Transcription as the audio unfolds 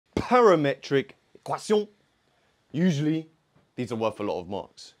parametric equation. Usually, these are worth a lot of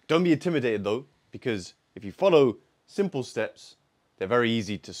marks. Don't be intimidated though, because if you follow simple steps, they're very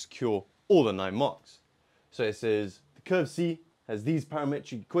easy to secure all the 9 marks. So it says the curve C has these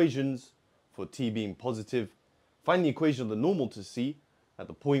parametric equations for t being positive. Find the equation of the normal to C at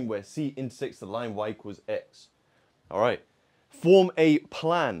the point where C intersects the line y equals x. All right, form a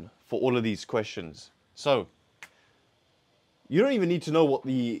plan for all of these questions. So you don't even need to know what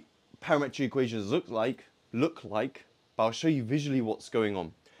the parametric equations look like, but I'll show you visually what's going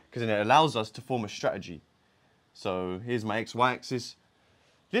on, because then it allows us to form a strategy. So here's my x-y axis.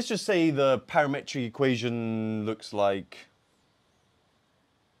 Let's just say the parametric equation looks like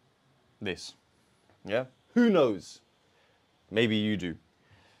this. Yeah? Who knows? Maybe you do.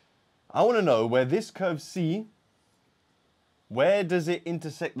 I want to know where this curve C, where does it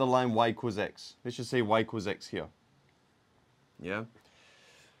intersect the line y equals x? Let's just say y equals x here. Yeah?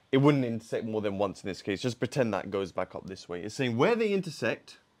 It wouldn't intersect more than once in this case. Just pretend that goes back up this way. It's saying where they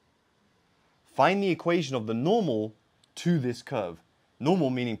intersect, find the equation of the normal to this curve. Normal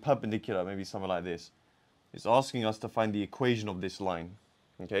meaning perpendicular, maybe something like this. It's asking us to find the equation of this line.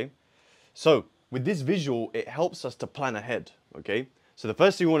 Okay? So, with this visual, it helps us to plan ahead. Okay? So the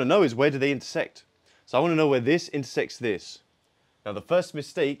first thing we want to know is where do they intersect? So I want to know where this intersects this. Now the first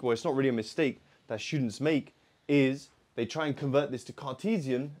mistake, well it's not really a mistake, that students make is they try and convert this to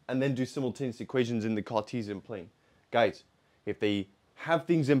Cartesian and then do simultaneous equations in the Cartesian plane. Guys, if they have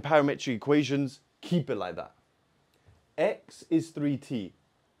things in parametric equations, keep it like that. X is 3t,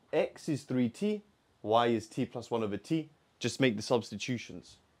 x is 3t, y is t plus 1 over t. Just make the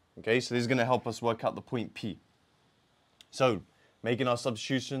substitutions. Okay, so this is going to help us work out the point P. So, making our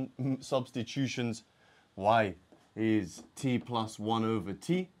substitutions, y is t plus 1 over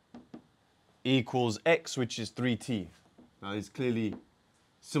t equals x, which is 3t. Now, there's clearly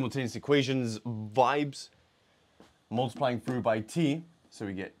simultaneous equations, vibes, multiplying through by t. So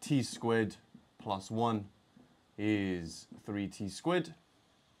we get t squared plus 1 is 3t squared.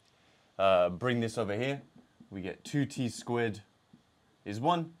 Bring this over here. We get 2t squared is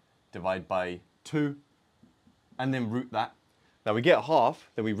 1. Divide by 2. And then root that. Now we get half,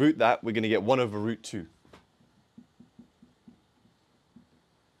 then we root that. We're going to get 1 over root 2.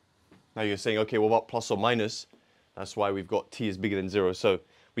 Now you're saying, okay, well, what plus or minus? That's why we've got t is bigger than 0. So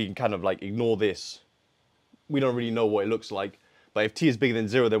we can kind of like ignore this. We don't really know what it looks like. But if t is bigger than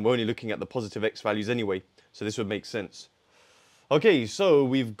 0, then we're only looking at the positive x values anyway. So this would make sense. Okay, so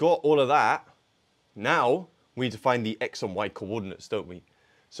we've got all of that. Now we need to find the x and y coordinates, don't we?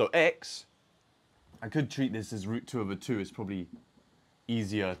 So x, I could treat this as root 2 over 2. It's probably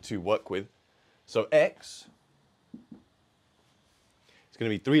easier to work with. So x, it's going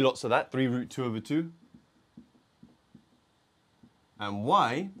to be 3 lots of that, 3 root 2 over 2. And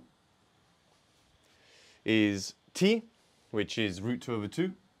y is t, which is root 2 over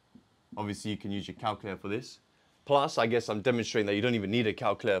 2. Obviously, you can use your calculator for this. Plus, I guess I'm demonstrating that you don't even need a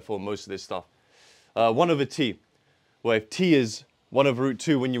calculator for most of this stuff. 1 over t. Well, if t is 1 over root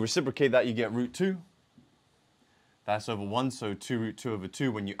 2, when you reciprocate that, you get root 2. That's over 1, so 2 root 2 over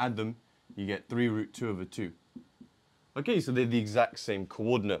 2. When you add them, you get 3 root 2 over 2. Okay, so they're the exact same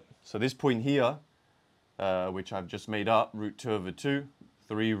coordinate. So this point here, which I've just made up, root 2 over 2,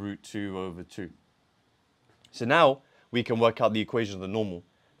 3 root 2 over 2. So now we can work out the equation of the normal.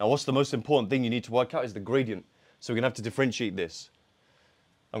 Now what's the most important thing you need to work out is the gradient. So we're going to have to differentiate this.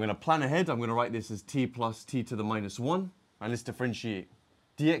 I'm going to plan ahead. I'm going to write this as t plus t to the minus 1. And let's differentiate.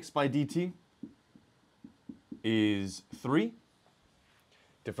 dx by dt is 3.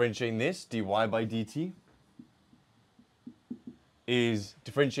 Differentiating this, dy by dt is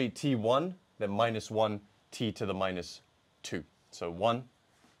differentiate t1, then minus 1 t to the minus 2. So 1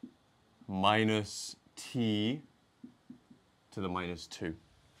 minus t to the minus 2.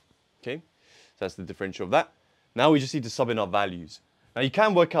 Okay, so that's the differential of that. Now we just need to sub in our values. Now you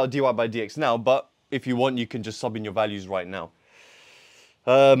can work out dy by dx now, but if you want, you can just sub in your values right now.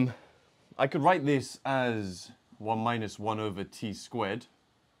 I could write this as 1 minus 1 over t squared.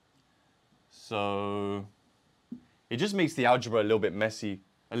 So it just makes the algebra a little bit messy,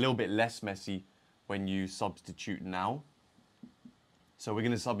 a little bit less messy when you substitute now. So we're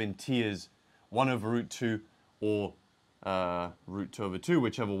going to sub in t as 1 over root 2 or root 2 over 2,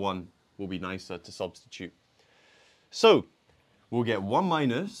 whichever one will be nicer to substitute. So we'll get 1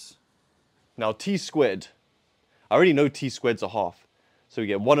 minus, now t squared. I already know t squared's a half. So we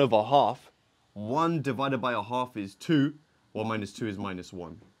get 1 over half. 1 divided by a half is 2. 1 minus 2 is minus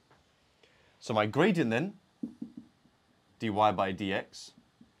 1. So my gradient then, dy by dx,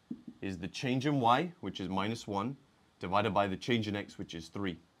 is the change in y, which is minus 1, divided by the change in x, which is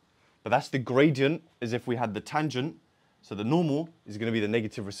 3. But that's the gradient as if we had the tangent. So the normal is going to be the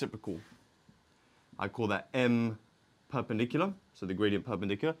negative reciprocal. I call that M perpendicular. So the gradient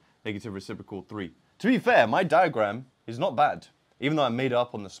perpendicular, negative reciprocal 3. To be fair, my diagram is not bad, even though I made it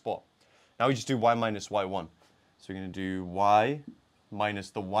up on the spot. Now we just do y minus y1. So we're going to do y minus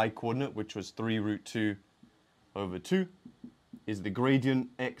the y coordinate, which was 3 root 2 over 2, is the gradient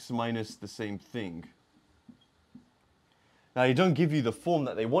x minus the same thing. Now, they don't give you the form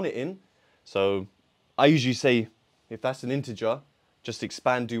that they want it in, so I usually say, if that's an integer, just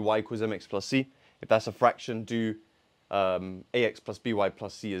expand, do y equals mx plus c. If that's a fraction, do ax plus by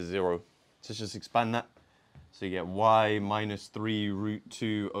plus c is 0. So let's just expand that. So you get y minus 3 root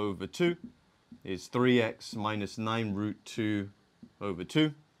 2 over 2 is 3x minus 9 root 2 over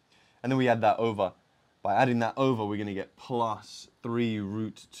 2. And then we add that over. By adding that over, we're going to get plus 3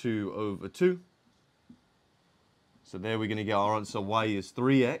 root 2 over 2. So there we're going to get our answer, y is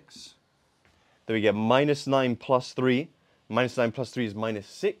 3x. Then we get minus 9 plus 3. Minus 9 plus 3 is minus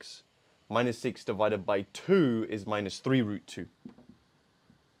 6. Minus 6 divided by 2 is minus 3 root 2.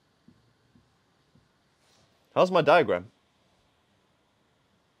 How's my diagram?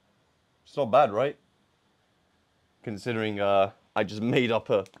 It's not bad, right? Considering I just made up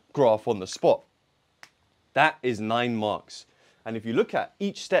a graph on the spot. That is 9 marks. And if you look at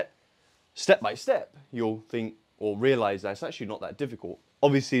each step by step, you'll think or realize that it's actually not that difficult.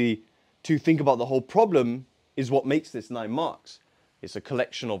 Obviously, to think about the whole problem is what makes this 9 marks. It's a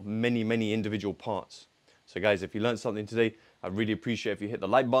collection of many, many individual parts. So guys, if you learned something today, I'd really appreciate if you hit the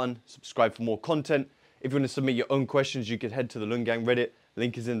like button, subscribe for more content. If you want to submit your own questions, you can head to the Lungang Reddit.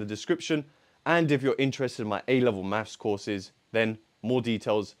 Link is in the description. And if you're interested in my A-level maths courses, then more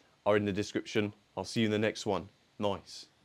details are in the description. I'll see you in the next one. Nice.